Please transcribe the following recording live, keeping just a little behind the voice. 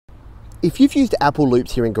If you've used Apple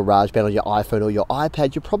Loops here in GarageBand on your iPhone or your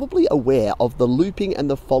iPad, you're probably aware of the looping and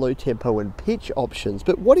the follow tempo and pitch options.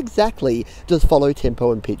 But what exactly does follow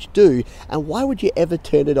tempo and pitch do, and why would you ever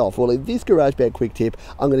turn it off? Well, in this GarageBand quick tip,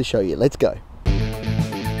 I'm going to show you. Let's go.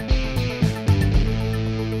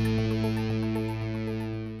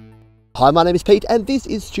 Hi, my name is Pete and this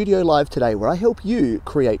is Studio Live Today, where I help you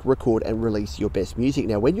create, record and release your best music.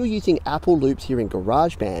 Now, when you're using Apple Loops here in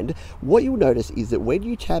GarageBand, what you'll notice is that when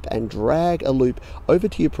you tap and drag a loop over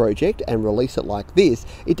to your project and release it like this,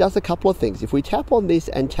 it does a couple of things. If we tap on this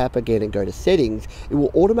and tap again and go to settings, it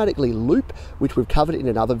will automatically loop, which we've covered in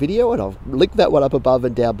another video, and I've linked that one up above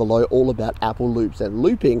and down below, all about Apple Loops and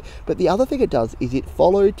looping. But the other thing it does is it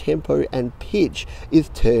follow tempo and pitch is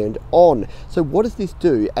turned on. So what does this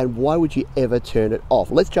do, and why would you ever turn it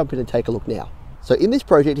off? Let's jump in and take a look now. So in this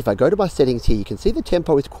project, if I go to my settings here, you can see the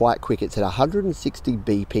tempo is quite quick. It's at 160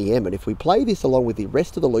 BPM, and if we play this along with the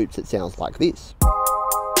rest of the loops, it sounds like this.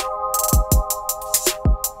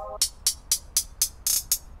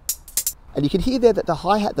 And you can hear there that the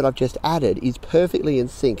hi-hat that I've just added is perfectly in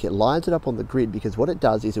sync. It lines it up on the grid because what it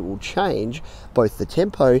does is it will change both the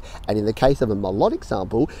tempo, and in the case of a melodic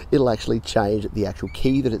sample, it'll actually change the actual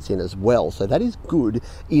key that it's in as well. So that is good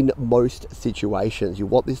in most situations. You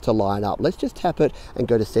want this to line up. Let's just tap it and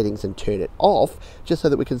go to settings and turn it off, just so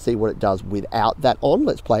that we can see what it does without that on.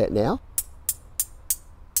 Let's play it now.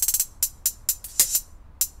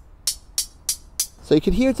 So you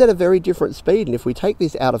can hear it's at a very different speed, and if we take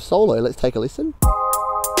this out of solo, let's take a listen.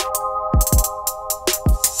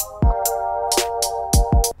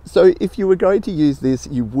 So if you were going to use this,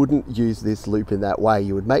 you wouldn't use this loop in that way.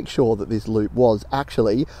 You would make sure that this loop was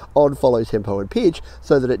actually on follow tempo and pitch,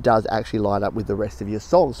 so that it does actually line up with the rest of your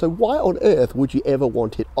song. So why on earth would you ever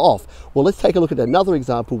want it off? Well, let's take a look at another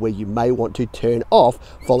example where you may want to turn off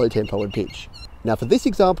follow tempo and pitch. Now for this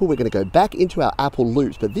example, we're going to go back into our Apple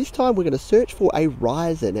Loops, but this time we're going to search for a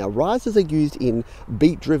riser. Now risers are used in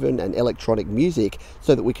beat-driven and electronic music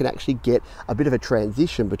so that we can actually get a bit of a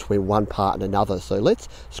transition between one part and another. So let's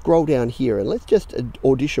scroll down here and let's just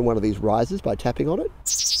audition one of these risers by tapping on it.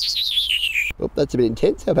 Oh, that's a bit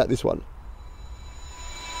intense. How about this one?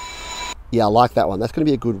 Yeah, I like that one. That's going to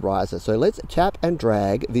be a good riser. So let's tap and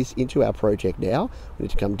drag this into our project now. We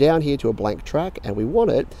need to come down here to a blank track, and we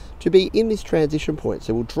want it to be in this transition point.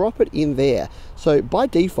 So we'll drop it in there. So by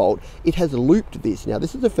default, it has looped this. Now,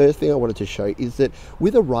 this is the first thing I wanted to show, is that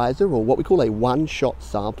with a riser, or what we call a one-shot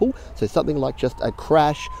sample, so something like just a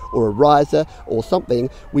crash or a riser or something,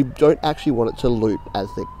 we don't actually want it to loop, as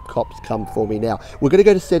the cops come for me now. We're going to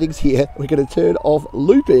go to settings here. We're going to turn off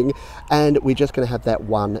looping, and we're just going to have that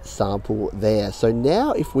one sample there. So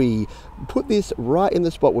now if we put this right in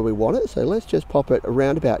the spot where we want it, so let's just pop it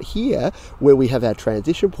around about here where we have our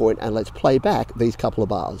transition point, and let's play back these couple of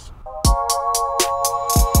bars.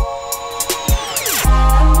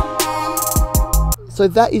 So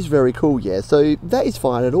that is very cool, yeah. So that is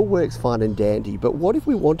fine, it all works fine and dandy, but what if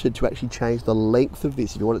we wanted to actually change the length of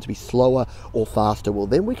this? If you want it to be slower or faster, well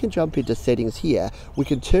then we can jump into settings here. We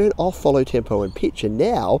can turn off follow tempo and pitch, and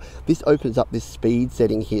now this opens up this speed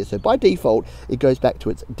setting here. So by default, it goes back to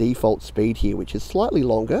its default speed here, which is slightly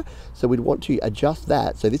longer. So we'd want to adjust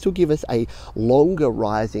that. So this will give us a longer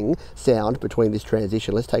rising sound between this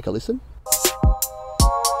transition. Let's take a listen.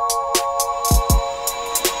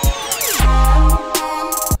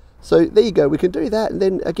 So there you go, we can do that, and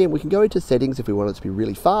then again we can go into settings if we want it to be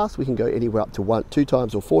really fast. We can go anywhere up to 1, 2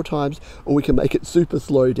 times or 4 times, or we can make it super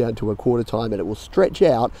slow down to a quarter time, and it will stretch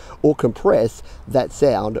out or compress that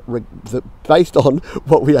sound based on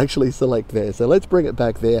what we actually select there. So let's bring it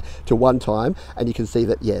back there to 1 time, and you can see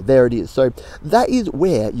that, yeah, there it is. So that is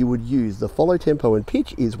where you would use the follow tempo and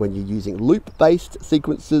pitch, is when you're using loop-based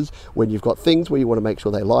sequences, when you've got things where you want to make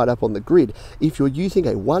sure they line up on the grid. If you're using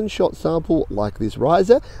a one-shot sample like this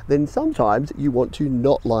riser, then sometimes you want to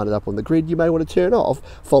not line it up on the grid. You may want to turn off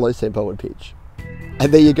follow tempo and pitch.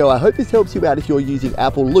 And there you go. I hope this helps you out if you're using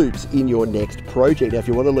Apple Loops in your next project. Now, if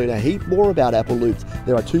you want to learn a heap more about Apple Loops,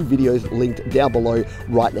 there are 2 videos linked down below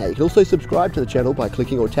right now. You can also subscribe to the channel by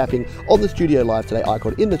clicking or tapping on the Studio Live Today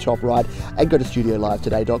icon in the top right, and go to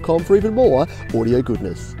studiolivetoday.com for even more audio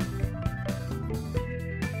goodness.